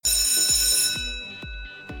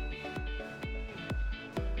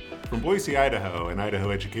From Boise, Idaho, and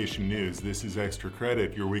Idaho Education News, this is Extra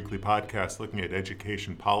Credit, your weekly podcast looking at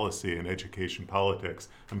education policy and education politics.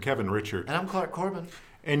 I'm Kevin Richard. And I'm Clark Corbin.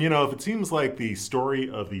 And if it seems like the story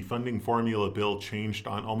of the funding formula bill changed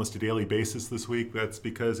on almost a daily basis this week, that's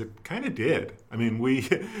because it kind of did. I mean,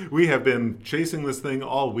 we have been chasing this thing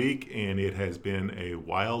all week, and it has been a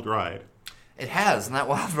wild ride. It has, and that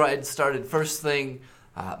wild ride started first thing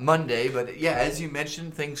Monday. But yeah, as you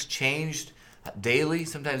mentioned, things changed daily,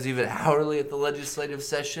 sometimes even hourly at the legislative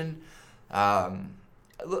session.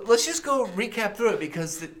 Let's just go recap through it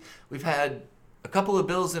because we've had a couple of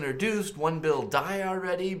bills introduced, one bill die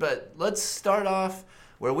already, but let's start off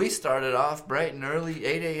where we started off, bright and early,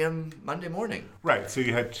 8 a.m. Monday morning. Right, so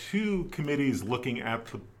you had two committees looking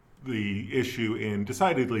at the issue in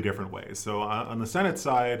decidedly different ways. So on the Senate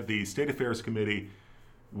side, the State Affairs Committee,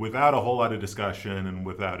 without a whole lot of discussion and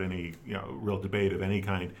without any real debate of any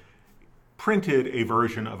kind, printed a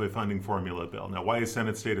version of a funding formula bill. Now, why is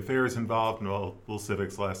Senate State Affairs involved? Well, a little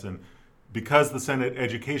civics lesson. Because the Senate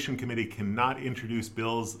Education Committee cannot introduce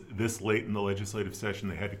bills this late in the legislative session,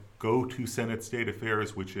 they had to go to Senate State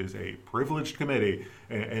Affairs, which is a privileged committee,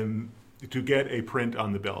 and to get a print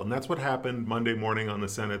on the bill. And that's what happened Monday morning on the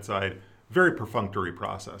Senate side. Very perfunctory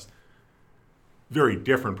process. Very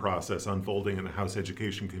different process unfolding in the House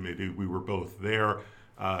Education Committee. We were both there.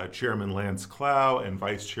 Chairman Lance Clow and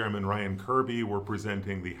Vice Chairman Ryan Kirby were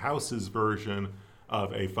presenting the House's version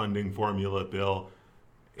of a funding formula bill,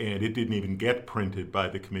 and it didn't even get printed by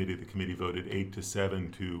the committee. The committee voted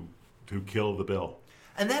 8-7 to kill the bill.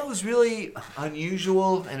 And that was really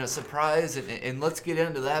unusual and a surprise, and let's get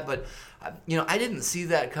into that. But, I didn't see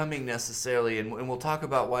that coming necessarily, and we'll talk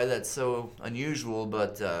about why that's so unusual.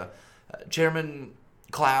 But Chairman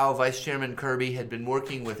Clow, Vice Chairman Kirby had been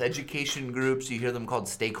working with education groups. You hear them called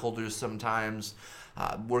stakeholders sometimes,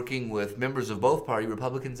 working with members of both parties,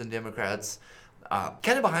 Republicans and Democrats,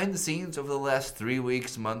 kind of behind the scenes over the last 3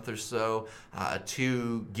 weeks, month or so,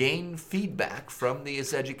 to gain feedback from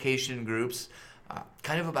these education groups,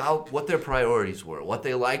 kind of about what their priorities were, what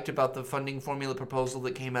they liked about the funding formula proposal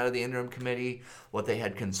that came out of the interim committee, what they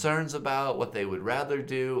had concerns about, what they would rather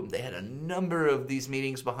do. They had a number of these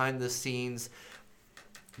meetings behind the scenes.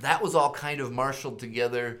 That was all kind of marshaled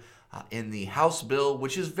together in the House bill,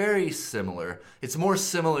 which is very similar. It's more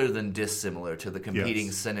similar than dissimilar to the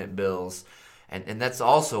competing Senate bills. And that's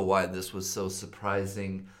also why this was so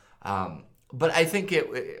surprising. But I think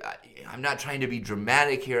I'm not trying to be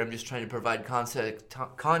dramatic here. I'm just trying to provide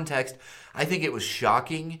context. I think it was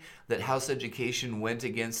shocking that House Education went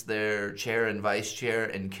against their chair and vice chair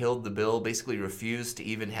and killed the bill, basically refused to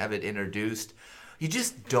even have it introduced. You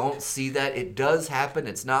just don't see that. It does happen.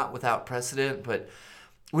 It's not without precedent. But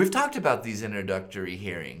we've talked about these introductory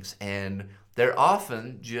hearings, and they're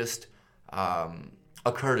often just a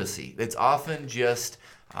courtesy. It's often just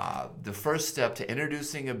the first step to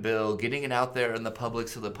introducing a bill, getting it out there in the public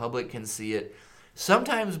so the public can see it.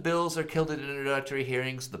 Sometimes bills are killed at introductory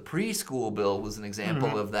hearings. The preschool bill was an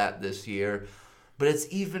example of that this year. But it's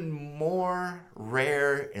even more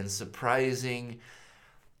rare and surprising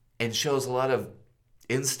and shows a lot of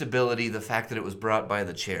instability, the fact that it was brought by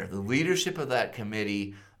the chair. The leadership of that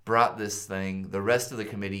committee brought this thing. The rest of the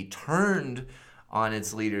committee turned on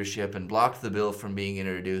its leadership and blocked the bill from being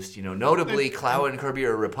introduced. Notably, Clow and Kirby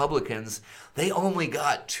are Republicans. They only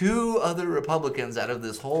got 2 other Republicans out of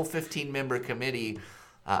this whole 15-member committee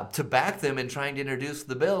to back them in trying to introduce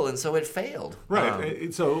the bill, and so it failed.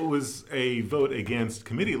 Right. So it was a vote against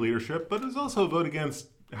committee leadership, but it was also a vote against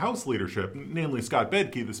House leadership, namely Scott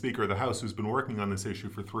Bedke, the Speaker of the House, who's been working on this issue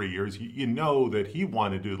for 3 years. You know that he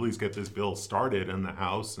wanted to at least get this bill started in the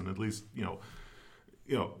House and at least,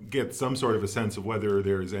 get some sort of a sense of whether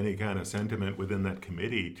there's any kind of sentiment within that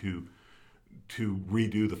committee to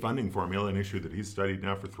redo the funding formula, an issue that he's studied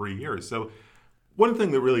now for 3 years. So one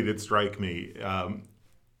thing that really did strike me,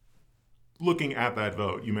 looking at that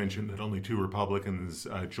vote, you mentioned that only 2 Republicans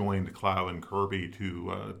joined Clow and Kirby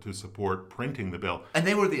to support printing the bill. And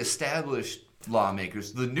they were the established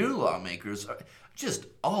lawmakers. The new lawmakers are just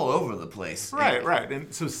all over the place. Right.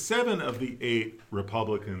 And so 7 of the 8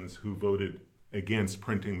 Republicans who voted against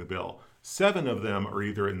printing the bill, 7 of them are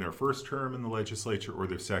either in their first term in the legislature or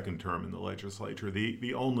their second term in the legislature.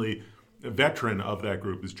 The only veteran of that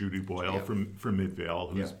group is Judy Boyle from Midvale,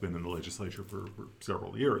 who's been in the legislature for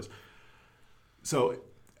several years. So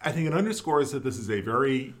I think it underscores that this is a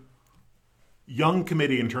very young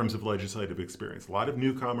committee in terms of legislative experience. A lot of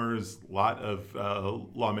newcomers, a lot of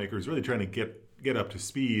lawmakers really trying to get up to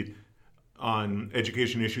speed on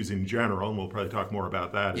education issues in general, and we'll probably talk more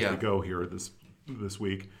about that as we go here this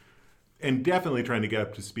week. and definitely trying to get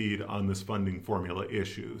up to speed on this funding formula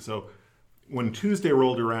issue. So when Tuesday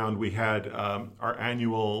rolled around, we had our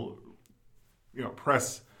annual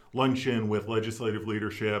press luncheon with legislative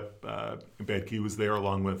leadership. Bedke was there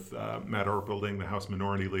along with Matt Orpilding, the House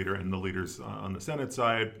Minority Leader, and the leaders on the Senate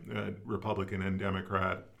side, Republican and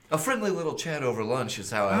Democrat. A friendly little chat over lunch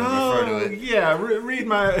is how I would refer to it. Yeah,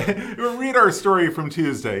 read our story from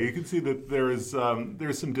Tuesday. You can see that there's some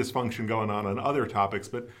dysfunction going on other topics,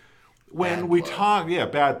 but when we talk,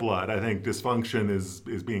 bad blood. I think dysfunction is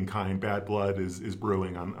being kind. Bad blood is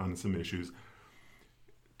brewing on some issues.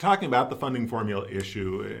 Talking about the funding formula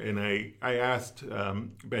issue, and I asked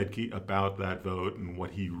Bedke about that vote and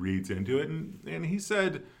what he reads into it, and he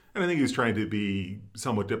said, and I think he's trying to be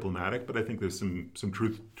somewhat diplomatic, but I think there's some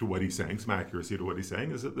truth to what he's saying, some accuracy to what he's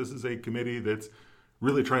saying, is that this is a committee that's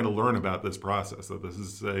really trying to learn about this process, that this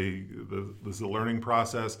is a learning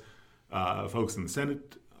process. Folks in the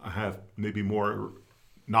Senate have maybe more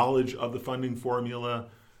knowledge of the funding formula.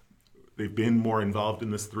 They've been more involved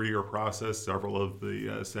in this 3-year process. Several of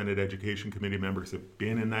the Senate Education Committee members have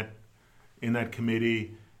been in that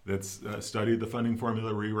committee that's studied the funding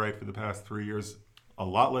formula rewrite for the past 3 years. A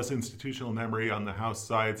lot less institutional memory on the House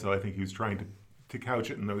side, so I think he was trying to couch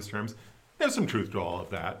it in those terms. There's some truth to all of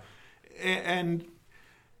that.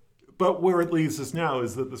 But where it leads us now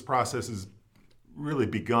is that this process has really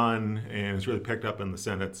begun and has really picked up on the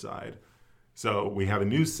Senate side. So we have a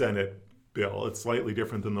new Senate bill. It's slightly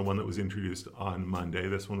different than the one that was introduced on Monday.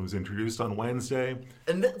 This one was introduced on Wednesday.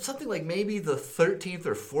 And something like maybe the 13th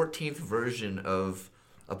or 14th version of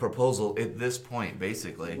a proposal at this point,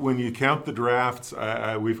 basically. When you count the drafts,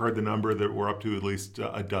 we've heard the number that we're up to at least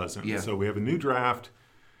a dozen. Yeah. So we have a new draft,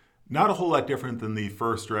 not a whole lot different than the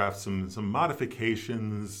first draft, some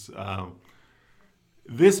modifications.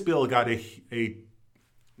 This bill got a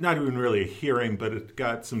not even really a hearing, but it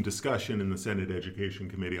got some discussion in the Senate Education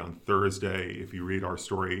Committee on Thursday. If you read our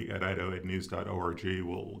story at idaho.ednews.org,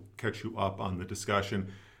 we'll catch you up on the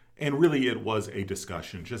discussion. And really, it was a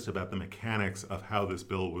discussion just about the mechanics of how this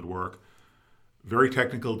bill would work. Very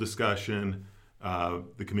technical discussion.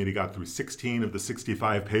 The committee got through 16 of the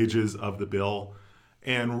 65 pages of the bill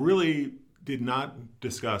and really did not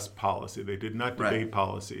discuss policy. They did not debate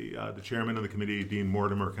policy. The chairman of the committee, Dean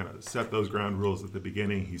Mortimer, kind of set those ground rules at the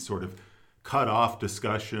beginning. He sort of cut off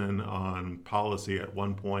discussion on policy at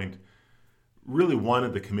one point. Really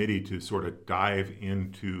wanted the committee to sort of dive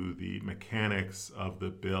into the mechanics of the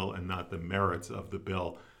bill and not the merits of the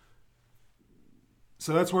bill.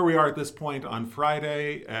 So that's where we are at this point on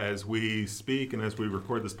Friday as we speak and as we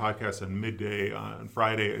record this podcast on midday on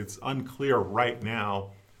Friday. It's unclear right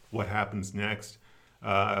now what happens next.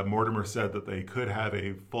 Mortimer said that they could have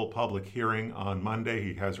a full public hearing on Monday.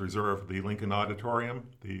 He has reserved the Lincoln Auditorium,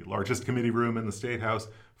 the largest committee room in the State House,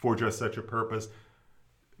 for just such a purpose.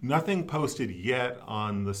 Nothing posted yet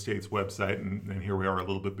on the state's website, and here we are a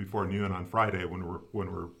little bit before noon on Friday when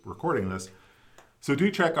we're recording this. So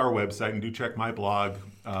do check our website and do check my blog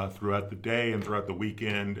throughout the day and throughout the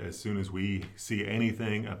weekend. As soon as we see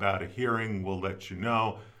anything about a hearing, we'll let you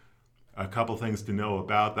know. A couple things to know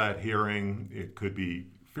about that hearing. It could be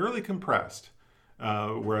fairly compressed.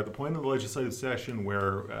 We're at the point of the legislative session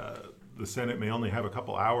where the Senate may only have a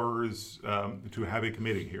couple hours to have a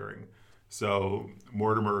committee hearing. So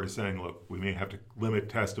Mortimer is saying, look, we may have to limit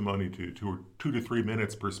testimony to 2 to 3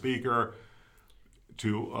 minutes per speaker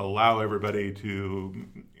to allow everybody to,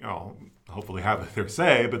 hopefully have their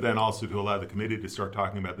say, but then also to allow the committee to start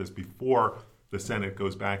talking about this before the Senate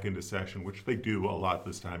goes back into session, which they do a lot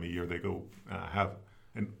this time of year. They go have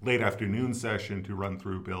a late afternoon session to run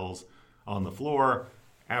through bills on the floor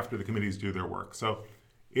after the committees do their work. So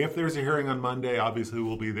if there's a hearing on Monday, obviously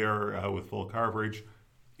we'll be there with full coverage.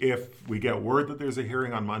 If we get word that there's a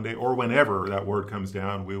hearing on Monday, or whenever that word comes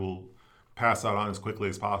down, we will pass that on as quickly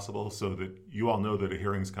as possible so that you all know that a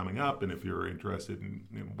hearing's coming up. And if you're interested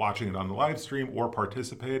in watching it on the live stream or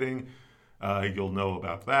participating, you'll know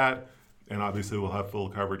about that. And obviously we'll have full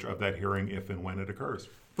coverage of that hearing if and when it occurs.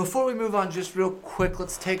 Before we move on, just real quick,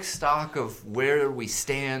 let's take stock of where we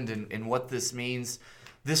stand and what this means.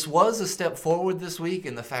 This was a step forward this week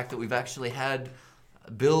in the fact that we've actually had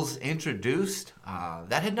bills introduced.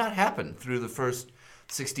 That had not happened through the first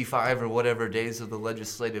 65 or whatever days of the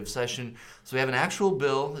legislative session. So we have an actual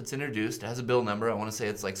bill that's introduced. It has a bill number. I want to say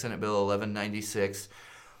it's like Senate Bill 1196.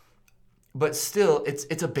 But still,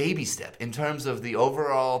 it's a baby step in terms of the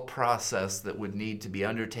overall process that would need to be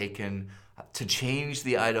undertaken to change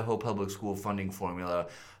the Idaho public school funding formula.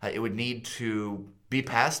 It would need to be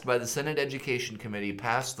passed by the Senate Education Committee,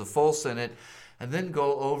 pass the full Senate, and then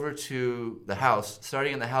go over to the House,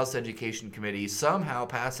 starting in the House Education Committee, somehow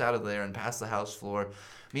pass out of there and pass the House floor.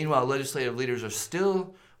 Meanwhile, legislative leaders are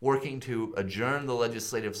still working to adjourn the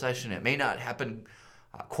legislative session. It may not happen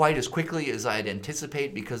quite as quickly as I'd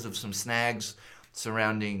anticipate because of some snags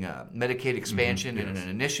surrounding Medicaid expansion and an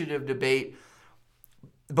initiative debate.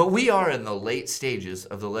 But we are in the late stages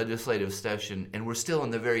of the legislative session, and we're still in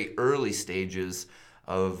the very early stages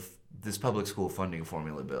of this public school funding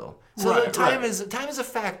formula bill. So time is a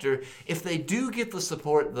factor. If they do get the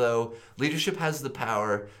support, though, leadership has the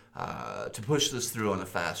power to push this through on a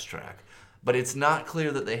fast track. But it's not clear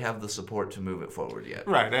that they have the support to move it forward yet.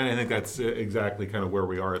 Right, and I think that's exactly kind of where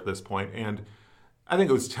we are at this point. And I think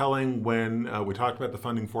it was telling when we talked about the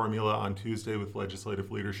funding formula on Tuesday with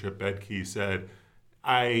legislative leadership. Bedke said,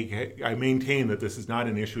 I maintain that this is not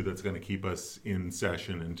an issue that's going to keep us in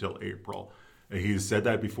session until April. He's said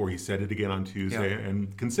that before. He said it again on Tuesday. Yeah.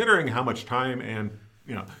 And considering how much time and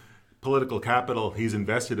political capital he's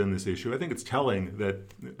invested in this issue, I think it's telling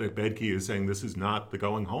that Bedke is saying this is not the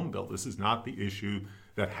going home bill. This is not the issue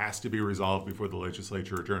that has to be resolved before the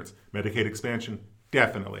legislature adjourns. Medicaid expansion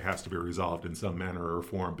definitely has to be resolved in some manner or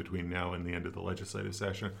form between now and the end of the legislative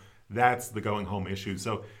session. That's the going home issue.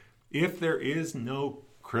 So if there is no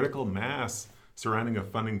critical mass surrounding a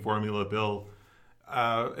funding formula bill,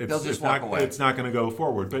 it's not going to go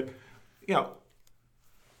forward. But,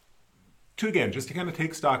 just to kind of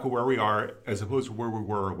take stock of where we are as opposed to where we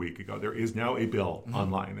were a week ago, there is now a bill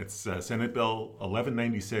online. It's Senate Bill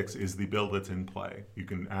 1196 is the bill that's in play. You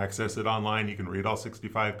can access it online. You can read all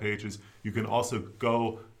 65 pages. You can also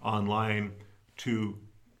go online to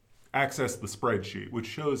access the spreadsheet, which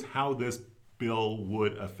shows how this bill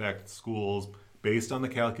would affect schools based on the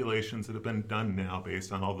calculations that have been done now,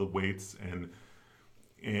 based on all the weights and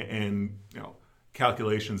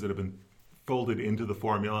calculations that have been folded into the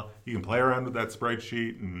formula. You can play around with that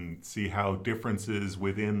spreadsheet and see how differences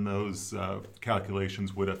within those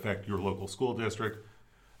calculations would affect your local school district.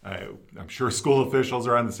 I'm sure school officials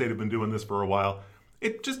around the state have been doing this for a while.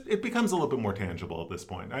 It becomes a little bit more tangible at this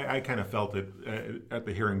point. I kind of felt it at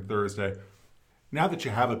the hearing Thursday. Now that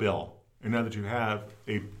you have a bill, and now that you have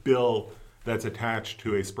a bill that's attached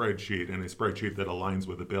to a spreadsheet and a spreadsheet that aligns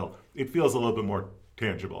with the bill, it feels a little bit more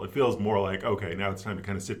tangible. It feels more like, okay, now it's time to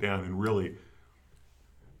kind of sit down and really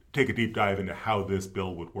take a deep dive into how this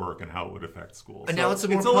bill would work and how it would affect schools. And now it's a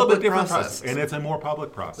more little bit different process. And it's a more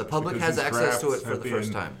public process. The public has access to it for the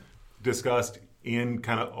first time. Discussed in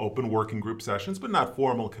kind of open working group sessions, but not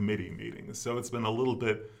formal committee meetings. So it's been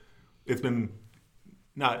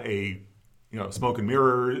not a smoke and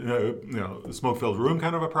mirror, smoke-filled room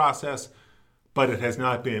kind of a process, but it has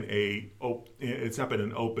not been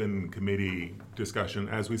an open committee discussion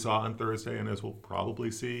as we saw on Thursday and as we'll probably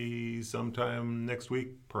see sometime next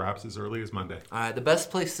week, perhaps as early as Monday. All right, the best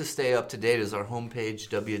place to stay up to date is our homepage,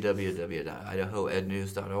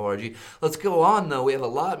 www.idahoednews.org. Let's go on, though. We have a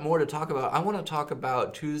lot more to talk about. I want to talk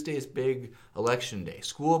about Tuesday's big election day,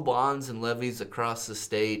 school bonds and levies across the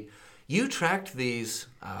state. You tracked these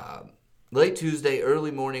late Tuesday,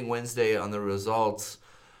 early morning Wednesday on the results.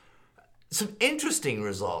 Some interesting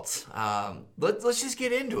results. Let's just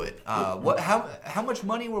get into it. How much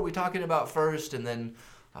money were we talking about first, and then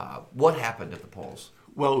what happened at the polls?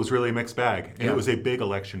 Well, it was really a mixed bag, and it was a big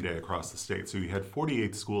election day across the state. So you had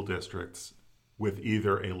 48 school districts with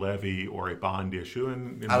either a levy or a bond issue,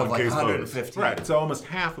 and in out one of case, 150. Right. So almost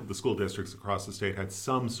half of the school districts across the state had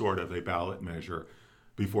some sort of a ballot measure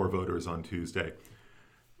before voters on Tuesday.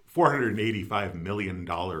 $485 million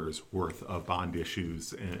worth of bond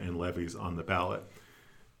issues and levies on the ballot.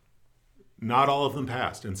 Not all of them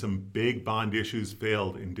passed, and some big bond issues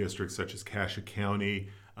failed in districts such as Cassia County,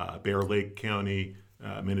 Bear Lake County,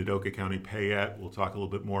 Minidoka County, Payette. We'll talk a little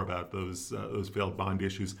bit more about those failed bond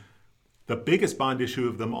issues. The biggest bond issue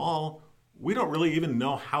of them all, we don't really even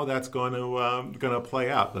know how that's going to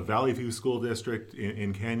play out. The Valley View School District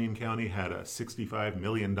in Canyon County had a $65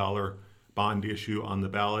 million bond issue on the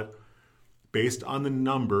ballot. Based on the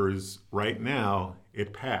numbers right now,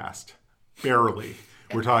 it passed barely.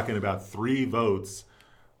 We're talking about 3 votes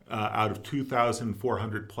out of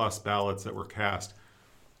 2,400 plus ballots that were cast.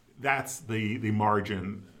 That's the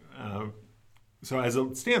margin. So as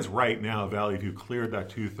it stands right now, Valley View cleared that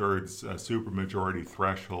 2/3 supermajority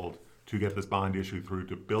threshold to get this bond issue through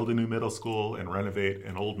to build a new middle school and renovate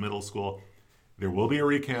an old middle school. There will be a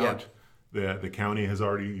recount. Yep. The county has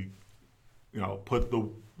already put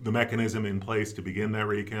the mechanism in place to begin that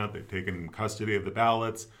recount. They've taken custody of the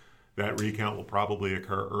ballots. That recount will probably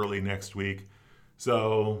occur early next week.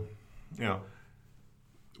 So,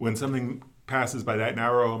 when something passes by that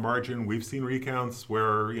narrow a margin, we've seen recounts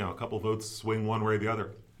where a couple votes swing one way or the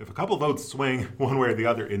other. If a couple votes swing one way or the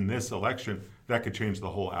other in this election, that could change the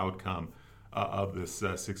whole outcome of this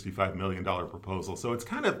 $65 million proposal. So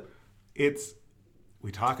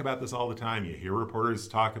we talk about this all the time. You hear reporters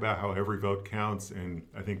talk about how every vote counts, and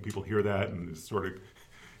I think people hear that and it's sort of,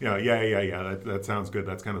 that sounds good.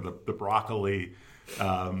 That's kind of the broccoli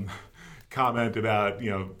comment about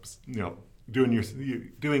doing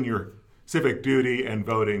your civic duty and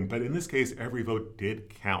voting. But in this case, every vote did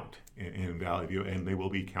count in Valley View, and they will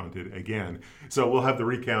be counted again. So we'll have the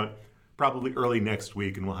recount probably early next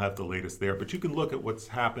week, and we'll have the latest there. But you can look at what's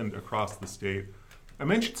happened across the state. I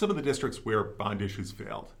mentioned some of the districts where bond issues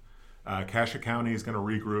failed. Cassia County is going to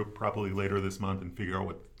regroup probably later this month and figure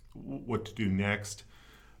out what to do next.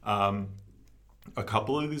 A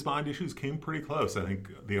couple of these bond issues came pretty close. I think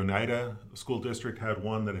the Oneida School District had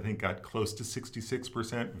one that I think got close to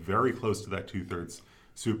 66%, very close to that 2/3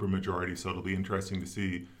 supermajority. So it'll be interesting to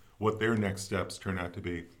see what their next steps turn out to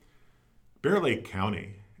be. Bear Lake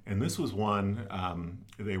County, and this was one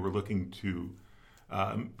they were looking to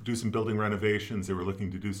do some building renovations. They were looking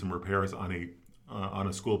to do some repairs on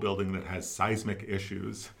a school building that has seismic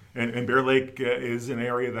issues. And Bear Lake is an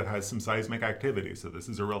area that has some seismic activity, so this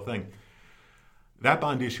is a real thing. That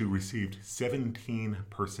bond issue received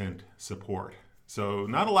 17% support. So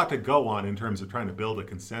not a lot to go on in terms of trying to build a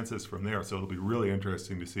consensus from there. So it'll be really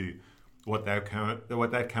interesting to see what that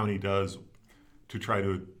county does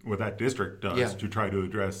what that district does to try to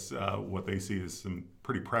address what they see as some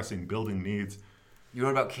pretty pressing building needs. You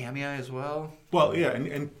heard about Kamei as well? Well, yeah,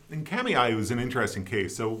 and Kamei was an interesting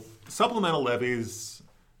case. So supplemental levies,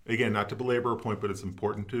 again, not to belabor a point, but it's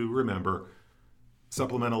important to remember,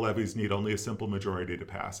 supplemental levies need only a simple majority to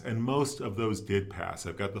pass, and most of those did pass.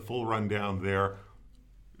 I've got the full rundown there.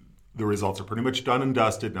 The results are pretty much done and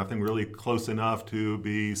dusted, nothing really close enough to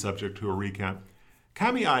be subject to a recount.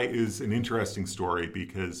 Kamei is an interesting story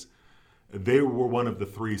because they were one of the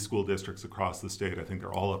 3 school districts across the state, I think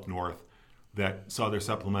they're all up north, that saw their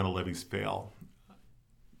supplemental levies fail.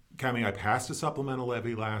 Kamei passed a supplemental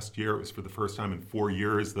levy last year. It was for the first time in 4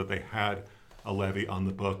 years that they had a levy on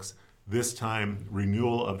the books. This time,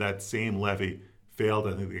 renewal of that same levy failed.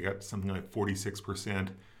 I think they got something like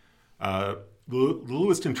 46%. The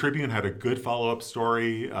Lewiston Tribune had a good follow-up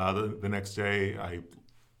story the next day. I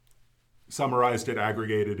summarized it,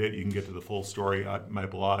 aggregated it. You can get to the full story at my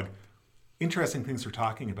blog. Interesting things they're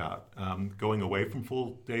talking about, going away from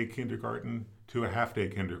full-day kindergarten to a half-day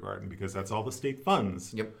kindergarten, because that's all the state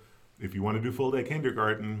funds. Yep. If you want to do full-day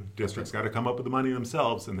kindergarten, districts got to come up with the money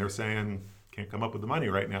themselves, and they're saying, can't come up with the money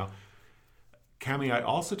right now. Kamei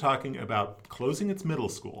also talking about closing its middle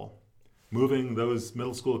school, moving those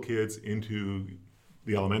middle school kids into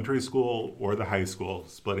the elementary school or the high school,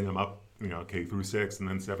 splitting them up, K through 6 and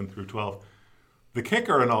then 7 through 12. The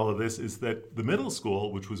kicker in all of this is that the middle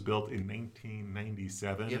school, which was built in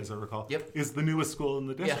 1997, as I recall, is the newest school in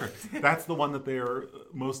the district. Yeah. That's the one that they are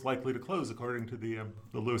most likely to close, according to the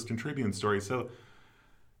Lewiston Tribune story. So,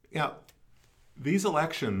 these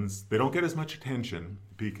elections, they don't get as much attention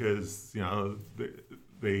because,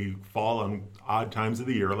 they fall on odd times of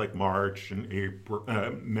the year, like March and April,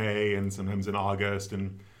 May, and sometimes in August,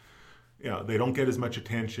 and they don't get as much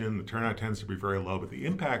attention. The turnout tends to be very low, but the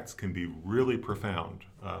impacts can be really profound,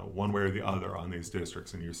 one way or the other, on these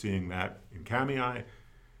districts. And you're seeing that in Kamei.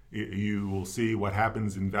 You will see what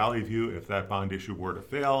happens in Valley View if that bond issue were to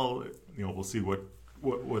fail. We'll see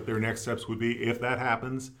what their next steps would be if that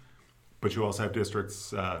happens. But you also have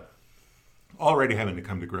districts already having to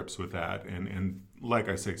come to grips with that. And like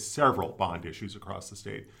I say, several bond issues across the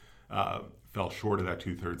state fell short of that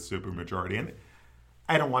 2/3 supermajority. And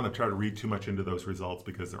I don't want to try to read too much into those results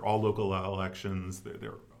because they're all local elections.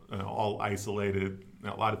 They're all isolated.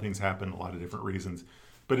 A lot of things happen, a lot of different reasons.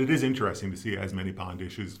 But it is interesting to see as many bond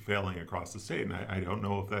issues failing across the state. And I don't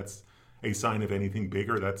know if that's a sign of anything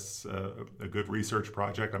bigger. That's a good research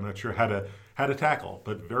project. I'm not sure how to tackle,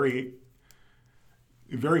 but very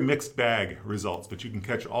mixed bag results. But you can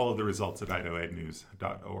catch all of the results at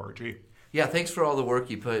idahoednews.org. Yeah, thanks for all the work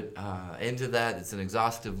you put into that. It's an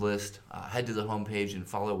exhaustive list. Head to the homepage and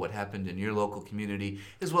follow what happened in your local community,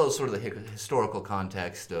 as well as sort of the historical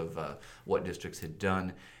context of what districts had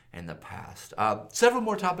done in the past. Several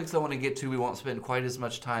more topics I want to get to. We won't spend quite as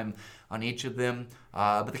much time on each of them.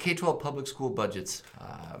 But the K-12 public school budgets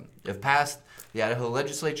have passed the Idaho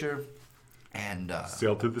Legislature and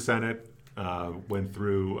sailed through the Senate, went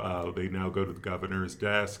through. They now go to the governor's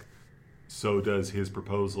desk. So does his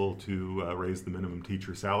proposal to raise the minimum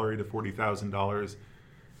teacher salary to $40,000.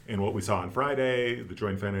 And what we saw on Friday, the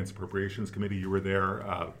Joint Finance Appropriations Committee, you were there,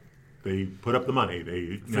 they put up the money.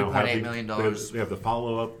 They now have $3.8 million. They have the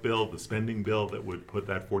follow-up bill, the spending bill that would put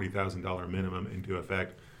that $40,000 minimum into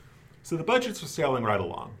effect. So the budgets are sailing right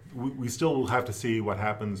along. We still will have to see what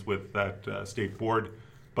happens with that state board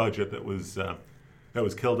budget that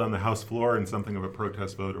was killed on the House floor in something of a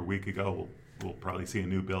protest vote a week ago. We'll probably see a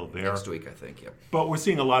new bill there. Next week, I think, yeah. But we're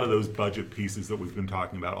seeing a lot of those budget pieces that we've been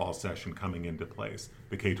talking about all session coming into place.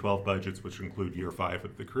 The K-12 budgets, which include year 5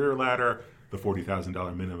 of the career ladder, the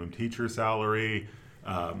 $40,000 minimum teacher salary,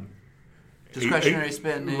 discretionary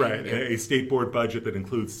spending. Right, yeah. a state board budget that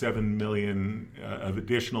includes $7 million of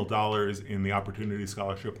additional dollars in the Opportunity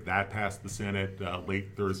Scholarship. That passed the Senate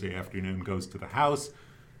late Thursday afternoon, goes to the House.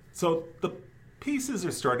 So the pieces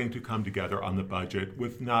are starting to come together on the budget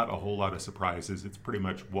with not a whole lot of surprises. It's pretty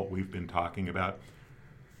much what we've been talking about.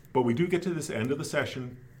 But we do get to this end of the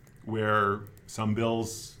session where some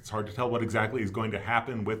bills, it's hard to tell what exactly is going to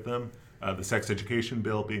happen with them, the sex education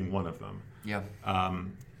bill being one of them. Yeah.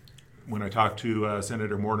 When I talked to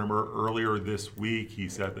Senator Mortimer earlier this week, he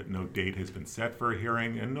said that no date has been set for a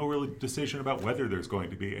hearing and no real decision about whether there's going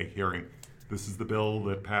to be a hearing. This is the bill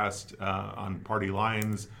that passed on party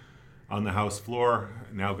lines on the House floor,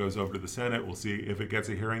 now goes over to the Senate. We'll see if it gets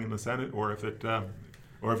a hearing in the Senate or if it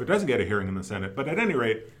doesn't get a hearing in the Senate. But at any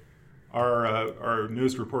rate, our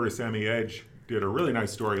news reporter Sammy Edge did a really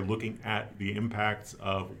nice story looking at the impacts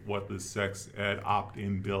of what the sex ed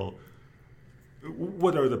opt-in bill.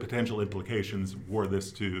 What are the potential implications were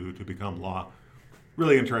this to become law?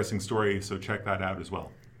 Really interesting story, so check that out as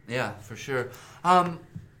well. Yeah, for sure.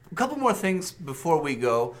 A couple more things before we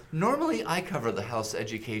go. Normally, I cover the House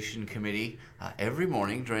Education Committee every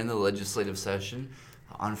morning during the legislative session.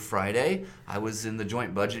 On Friday, I was in the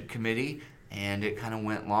Joint Budget Committee, and it kind of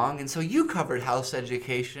went long. And so you covered House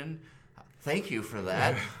Education. Thank you for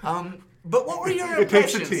that. But what were your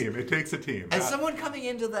impressions? It takes a team. As someone coming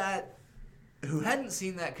into that who hadn't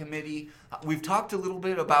seen that committee, we've talked a little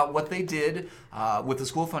bit about what they did with the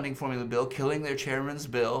school funding formula bill, killing their chairman's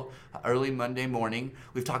bill early Monday morning.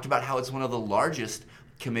 We've talked about how it's one of the largest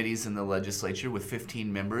committees in the legislature with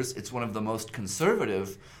 15 members. It's one of the most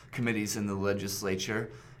conservative committees in the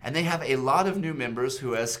legislature. And they have a lot of new members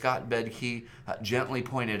who, as Scott Bedke gently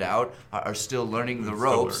pointed out, are still learning the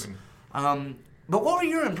ropes. But what were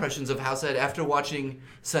your impressions of House Ed after watching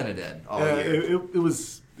Senate Ed all year?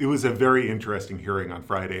 It was a very interesting hearing on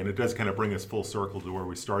Friday, and it does kind of bring us full circle to where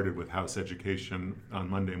we started with House Education on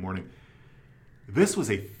Monday morning. This was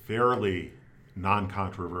a fairly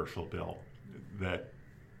non-controversial bill that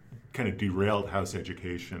kind of derailed House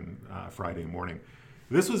Education Friday morning.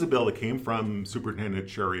 This was a bill that came from Superintendent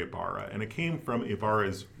Sherry Ibarra, and it came from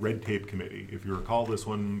Ibarra's Red Tape Committee. If you recall this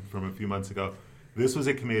one from a few months ago, this was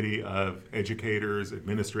a committee of educators,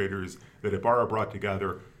 administrators that Ibarra brought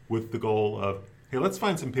together with the goal of, hey, let's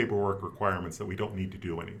find some paperwork requirements that we don't need to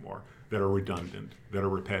do anymore, that are redundant, that are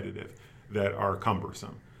repetitive, that are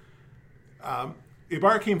cumbersome.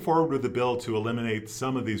 Ibarra came forward with a bill to eliminate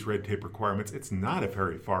some of these red tape requirements. It's not a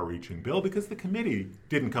very far-reaching bill because the committee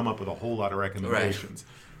didn't come up with a whole lot of recommendations.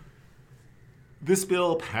 Right. This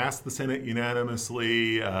bill passed the Senate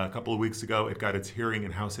unanimously a couple of weeks ago. It got its hearing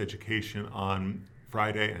in House Education on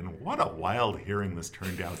Friday, and what a wild hearing this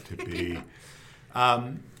turned out to be.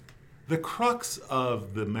 The crux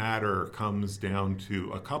of the matter comes down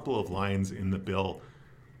to a couple of lines in the bill.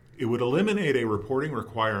 It would eliminate a reporting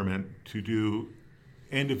requirement to do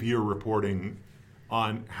end-of-year reporting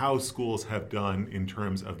on how schools have done in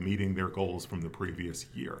terms of meeting their goals from the previous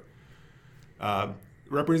year.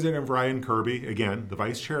 Representative Ryan Kirby, again, the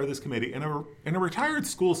vice chair of this committee, and a retired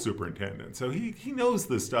school superintendent. So he knows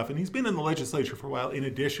this stuff, and he's been in the legislature for a while, in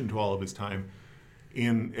addition to all of his time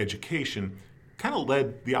in education, kind of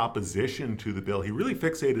led the opposition to the bill. He really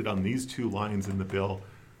fixated on these two lines in the bill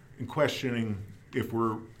and questioning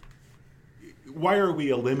why are we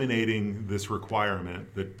eliminating this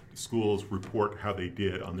requirement that schools report how they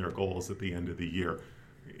did on their goals at the end of the year?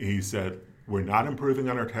 He said, we're not improving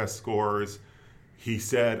on our test scores.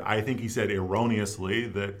 I think he said erroneously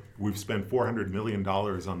that we've spent $400 million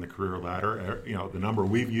on the career ladder. The number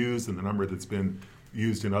we've used and the number that's been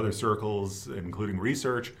used in other circles, including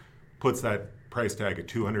research, puts that price tag at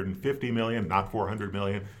 $250 million, not $400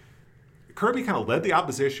 million. Kirby kind of led the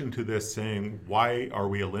opposition to this, saying, why are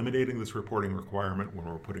we eliminating this reporting requirement when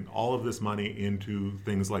we're putting all of this money into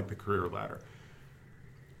things like the career ladder?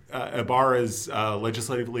 Ibarra's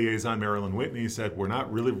legislative liaison, Marilyn Whitney, said, we're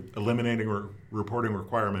not really eliminating a reporting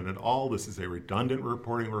requirement at all. This is a redundant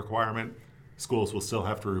reporting requirement. Schools will still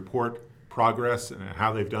have to report progress and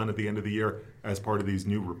how they've done at the end of the year as part of these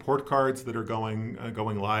new report cards that are going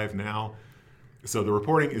live now. So the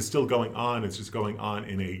reporting is still going on. It's just going on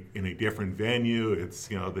in a different venue. It's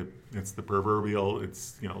it's the proverbial.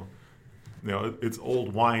 It's it's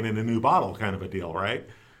old wine in a new bottle kind of a deal, right?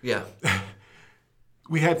 Yeah.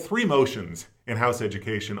 We had 3 motions in House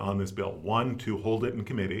Education on this bill. 1 to hold it in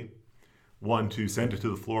committee, 1 to send it to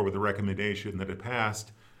the floor with a recommendation that it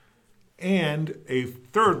passed, and a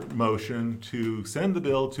 3rd motion to send the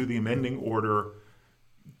bill to the amending order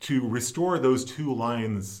to restore those 2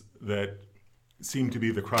 lines that seemed to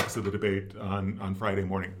be the crux of the debate on Friday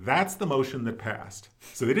morning. That's the motion that passed.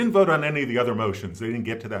 So they didn't vote on any of the other motions. They didn't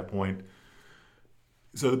get to that point.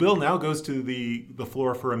 So the bill now goes to the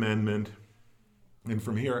floor for amendment. And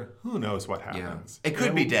from here, who knows what happens? Yeah. It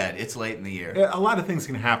could be dead. It's late in the year. A lot of things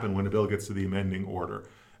can happen when a bill gets to the amending order.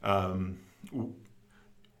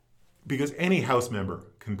 Because any House member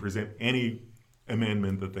can present any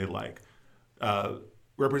amendment that they like.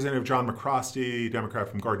 Representative John McCrosty, Democrat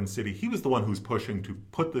from Garden City, he was the one who's pushing to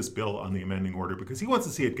put this bill on the amending order because he wants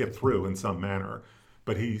to see it get through in some manner.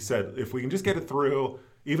 But he said, if we can just get it through,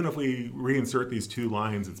 even if we reinsert these 2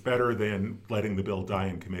 lines, it's better than letting the bill die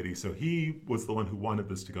in committee. So he was the one who wanted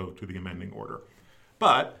this to go to the amending order.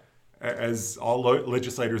 But as all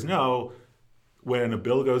legislators know, when a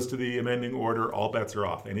bill goes to the amending order, all bets are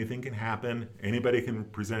off. Anything can happen. Anybody can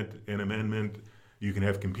present an amendment. You can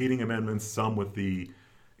have competing amendments, some with the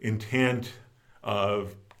intent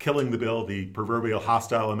of killing the bill, the proverbial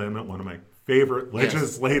hostile amendment, one of my favorite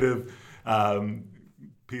legislative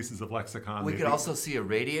pieces of lexicon. We could also see a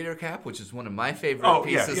radiator cap, which is one of my favorite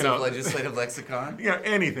pieces of legislative lexicon. Yeah,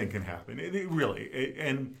 anything can happen. Really.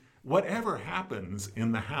 And whatever happens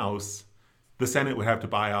in the House, the Senate would have to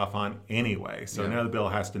buy off on anyway. So now the bill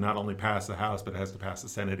has to not only pass the House, but has to pass the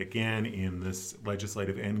Senate again in this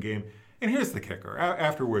legislative endgame. And here's the kicker.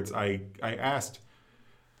 Afterwards, I asked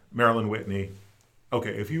Marilyn Whitney,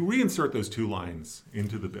 okay, if you reinsert those 2 lines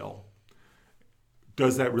into the bill,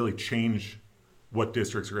 does that really change what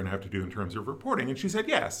districts are going to have to do in terms of reporting? And she said,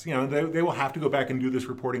 yes. They will have to go back and do this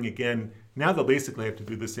reporting again. Now they'll basically have to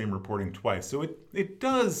do the same reporting twice. So it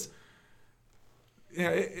does,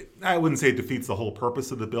 I wouldn't say it defeats the whole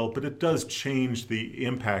purpose of the bill, but it does change the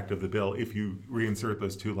impact of the bill if you reinsert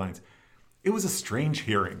those 2 lines. It was a strange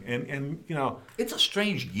hearing, and it's a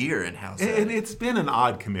strange year in House Ed. And it's been an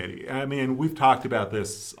odd committee. I mean, we've talked about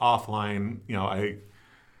this offline.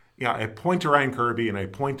 I point to Ryan Kirby, and I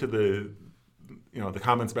point to the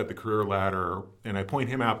comments about the career ladder, and I point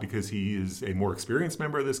him out because he is a more experienced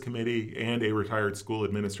member of this committee and a retired school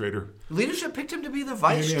administrator. Leadership picked him to be the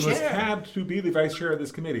vice chair. And was tabbed to be the vice chair of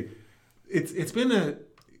this committee. It's been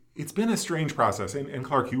a strange process, and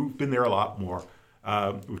Clark, you've been there a lot more.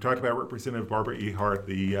 We've talked about Representative Barbara Ehart,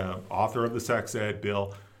 the author of the sex ed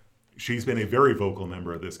bill. She's been a very vocal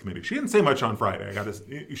member of this committee. She didn't say much on Friday.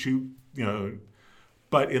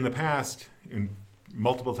 But in the past, in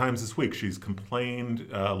multiple times this week, she's complained,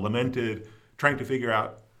 lamented, trying to figure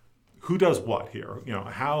out who does what here.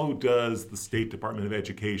 How does the State Department of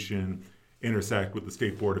Education intersect with the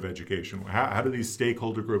State Board of Education? How do these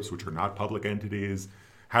stakeholder groups, which are not public entities,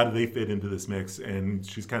 how do they fit into this mix? And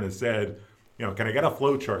she's kind of said, can I get a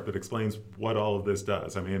flow chart that explains what all of this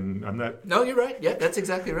does? I mean, I'm not... No, you're right. Yeah, that's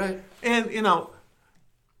exactly right. And,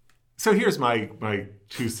 so here's my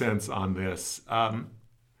 2 cents on this.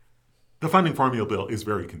 The funding formula bill is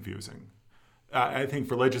very confusing. I think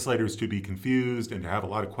for legislators to be confused and to have a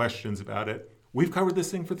lot of questions about it, we've covered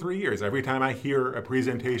this thing for 3 years. Every time I hear a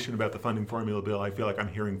presentation about the funding formula bill, I feel like I'm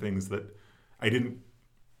hearing things that I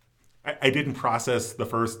didn't process the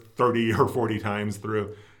first 30 or 40 times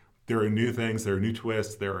through. There are new things, there are new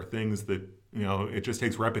twists, there are things that, it just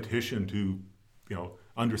takes repetition to,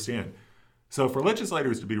 understand. So for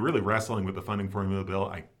legislators to be really wrestling with the funding formula bill,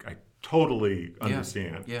 I totally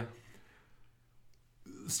understand. Yeah.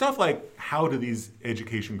 Stuff like how do these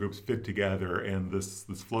education groups fit together and this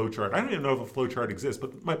flow chart. I don't even know if a flow chart exists,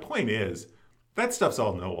 but my point is that stuff's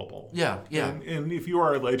all knowable. Yeah. And if you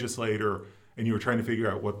are a legislator and you were trying to figure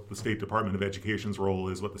out what the State Department of Education's role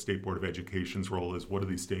is, what the State Board of Education's role is, what do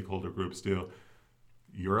these stakeholder groups do,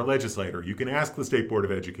 you're a legislator. You can ask the State Board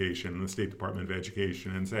of Education and the State Department of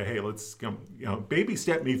Education and say, hey, let's baby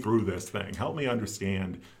step me through this thing. Help me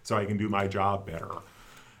understand so I can do my job better.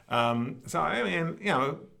 So, I mean,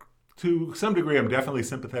 to some degree, I'm definitely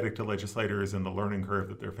sympathetic to legislators and the learning curve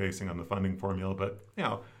that they're facing on the funding formula. But,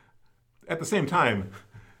 at the same time,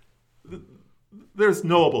 there's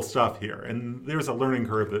knowable stuff here, and there's a learning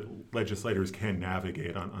curve that legislators can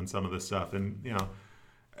navigate on some of this stuff. And,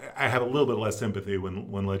 I have a little bit less sympathy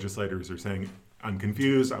when legislators are saying, I'm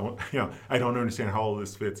confused, I don't understand how all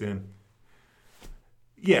this fits in.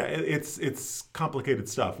 Yeah, it's complicated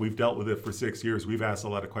stuff. We've dealt with it for 6 years. We've asked a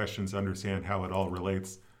lot of questions to understand how it all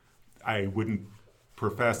relates. I wouldn't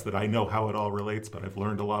profess that I know how it all relates, but I've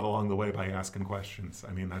learned a lot along the way by asking questions.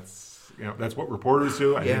 I mean, that's what reporters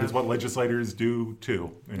do. I think it's what legislators do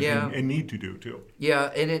too, and need to do too.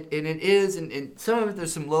 Yeah, and it is, and some of it,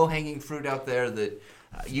 there's some low-hanging fruit out there that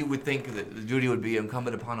you would think that the duty would be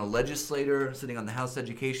incumbent upon a legislator sitting on the House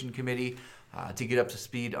Education Committee to get up to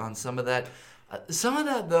speed on some of that. Some of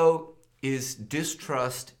that, though, is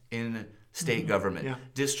distrust in state government,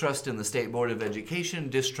 distrust in the State Board of Education,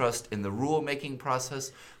 distrust in the rulemaking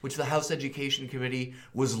process, which the House Education Committee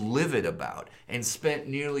was livid about and spent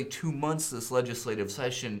nearly 2 months this legislative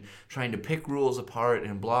session trying to pick rules apart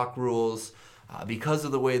and block rules. Because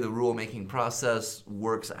of the way the rulemaking process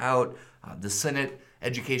works out, the Senate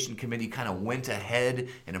Education Committee kind of went ahead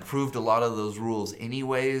and approved a lot of those rules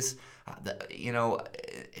anyways.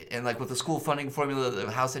 And like with the school funding formula,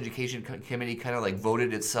 the House Education Committee kind of like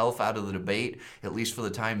voted itself out of the debate, at least for the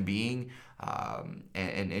time being,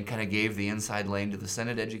 and kind of gave the inside lane to the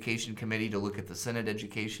Senate Education Committee to look at the Senate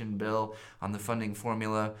Education bill on the funding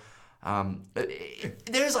formula.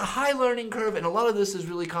 There's a high learning curve, and a lot of this is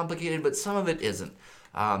really complicated, but some of it isn't.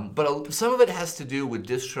 But some of it has to do with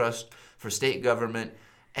distrust for state government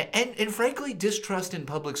and frankly, distrust in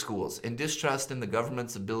public schools and distrust in the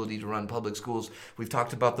government's ability to run public schools. We've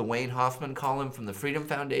talked about the Wayne Hoffman column from the Freedom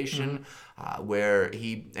Foundation, where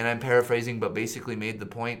he, and I'm paraphrasing, but basically made the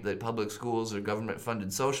point that public schools are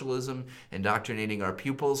government-funded socialism, indoctrinating our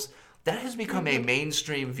pupils. That has become a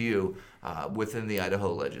mainstream view within the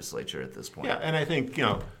Idaho legislature at this point. Yeah, and I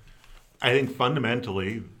think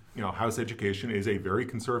fundamentally, House Education is a very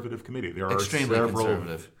conservative committee. There are several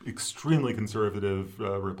extremely conservative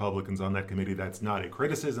Republicans on that committee. That's not a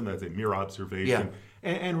criticism. That's a mere observation.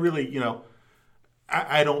 Yeah. And really,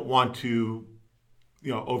 I don't want to,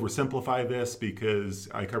 oversimplify this because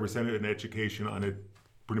I cover Senate and Education on a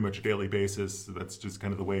pretty much daily basis. So that's just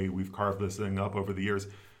kind of the way we've carved this thing up over the years.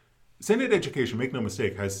 Senate Education, make no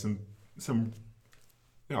mistake, has some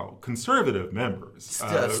conservative members.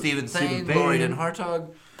 Stephen Thane, Lori Den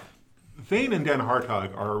Hartog. Thane and Den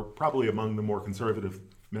Hartog are probably among the more conservative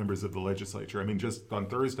members of the legislature. I mean, just on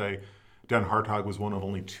Thursday, Den Hartog was one of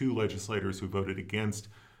only 2 legislators who voted against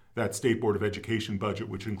that State Board of Education budget,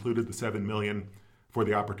 which included the $7 million for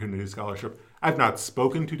the Opportunity Scholarship. I've not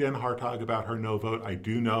spoken to Den Hartog about her no vote. I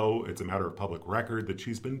do know it's a matter of public record that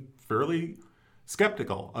she's been fairly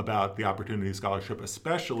skeptical about the Opportunity Scholarship,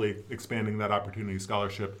 especially expanding that Opportunity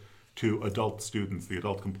Scholarship to adult students, the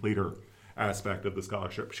adult completer aspect of the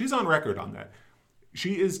scholarship. She's on record on that.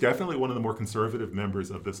 She is definitely one of the more conservative members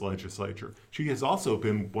of this legislature. She has also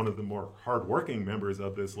been one of the more hardworking members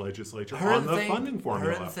of this legislature on the funding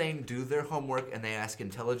formula. Her and Thane do their homework and they ask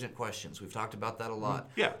intelligent questions. We've talked about that a lot.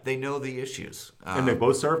 Yeah. They know the issues. And they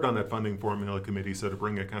both served on that funding formula committee, so to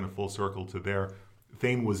bring it kind of full circle to there,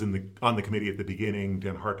 Thane was on the committee at the beginning.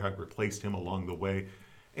 Den Hartog replaced him along the way.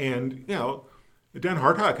 And, Den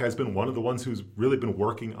Hartog has been one of the ones who's really been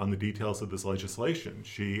working on the details of this legislation.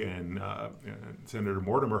 She and Senator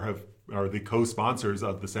Mortimer are the co-sponsors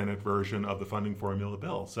of the Senate version of the funding formula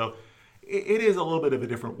bill. So it is a little bit of a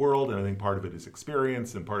different world, and I think part of it is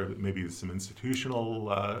experience, and part of it maybe is some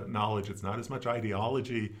institutional knowledge. It's not as much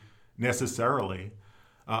ideology necessarily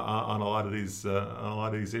on a lot of these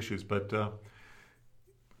issues, but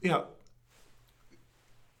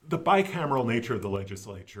the bicameral nature of the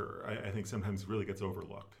legislature, I think, sometimes really gets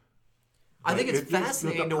overlooked. I think it's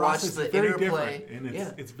fascinating to watch the interplay. And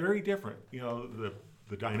it's very different.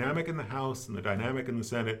 The dynamic in the House and the dynamic in the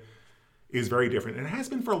Senate is very different. And it has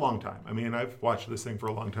been for a long time. I mean, I've watched this thing for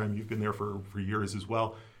a long time. You've been there for years as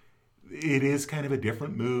well. It is kind of a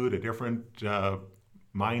different mood, a different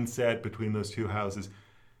mindset between those two houses.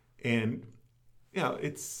 And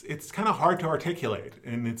it's kind of hard to articulate,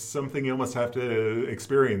 and it's something you almost have to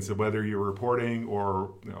experience, whether you're reporting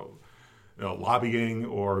or lobbying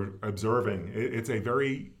or observing. It's a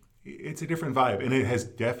different vibe, and it has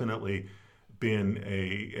definitely been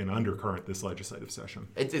an undercurrent this legislative session.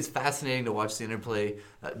 It's fascinating to watch the interplay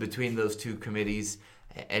between those two committees.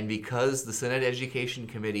 And because the Senate Education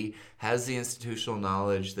Committee has the institutional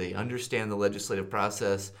knowledge, they understand the legislative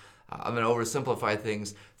process. I'm going to oversimplify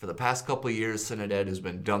things. For the past couple of years, Senate Ed has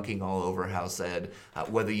been dunking all over House Ed,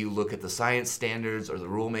 whether you look at the science standards or the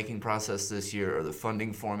rulemaking process this year or the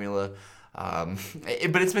funding formula. But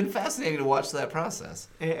it's been fascinating to watch that process.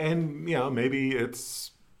 And maybe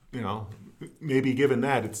it's, maybe given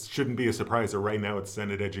that, it shouldn't be a surprise that right now it's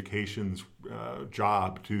Senate Education's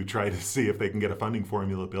job to try to see if they can get a funding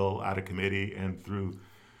formula bill out of committee and through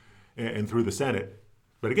the Senate.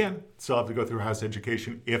 But again, still have to go through House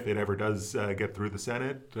Education if it ever does get through the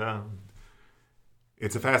Senate.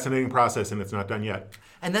 It's a fascinating process, and it's not done yet.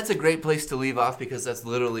 And that's a great place to leave off because that's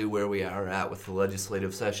literally where we are at with the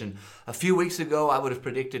legislative session. A few weeks ago, I would have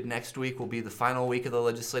predicted next week will be the final week of the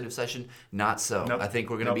legislative session. Not so. Nope. I think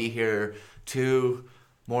we're going to be here 2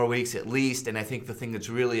 more weeks at least, and I think the thing that's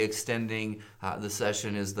really extending the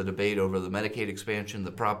session is the debate over the Medicaid expansion,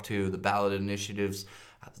 the Prop 2, the ballot initiatives.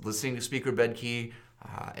 Listening to Speaker Bedke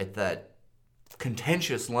at that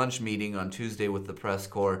contentious lunch meeting on Tuesday with the press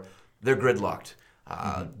corps, they're gridlocked.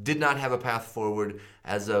 Did not have a path forward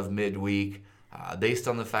as of midweek, based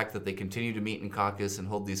on the fact that they continue to meet in caucus and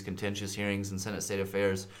hold these contentious hearings in Senate State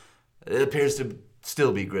Affairs. It appears to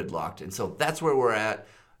still be gridlocked. And so that's where we're at,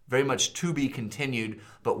 very much to be continued.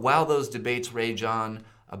 But while those debates rage on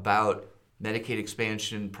about Medicaid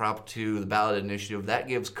expansion, Prop 2, the ballot initiative, that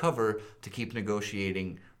gives cover to keep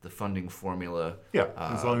negotiating the funding formula. Yeah,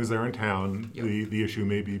 as long as they're in town, Yep. the issue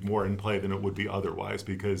may be more in play than it would be otherwise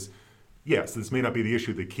because, yes, this may not be the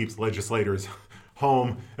issue that keeps legislators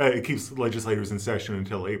home. It keeps legislators in session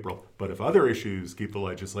until April. But if other issues keep the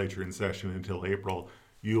legislature in session until April,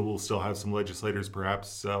 you will still have some legislators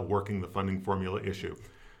perhaps working the funding formula issue.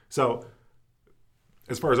 So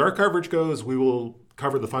as far as our coverage goes, we will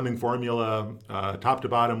cover the funding formula top to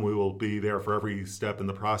bottom. We will be there for every step in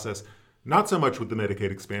the process. Not so much with the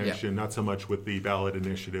Medicaid expansion, not so much with the ballot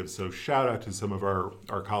initiative. So shout out to some of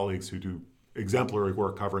our colleagues who do exemplary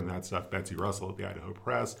work covering that stuff. Betsy Russell at the Idaho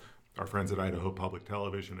Press, our friends at Idaho Public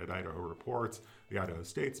Television, at Idaho Reports, the Idaho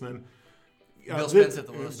Statesman. Bill Spence at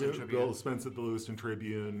the Lewiston Tribune. Bill Spence at the Lewiston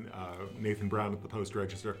Tribune, Nathan Brown at the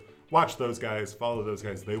Post-Register. Watch those guys, follow those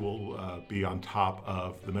guys. They will be on top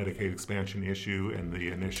of the Medicaid expansion issue and the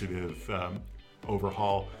initiative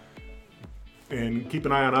overhaul. And keep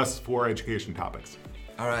an eye on us for education topics.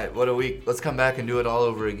 All right, what a week. Let's come back and do it all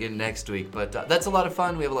over again next week. But that's a lot of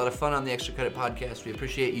fun. We have a lot of fun on the Extra Credit Podcast. We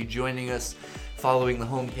appreciate you joining us, following the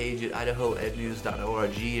homepage at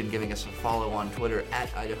idahoednews.org and giving us a follow on Twitter at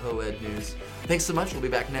idahoednews. Thanks so much. We'll be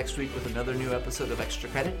back next week with another new episode of Extra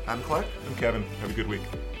Credit. I'm Clark. I'm Kevin. Have a good week.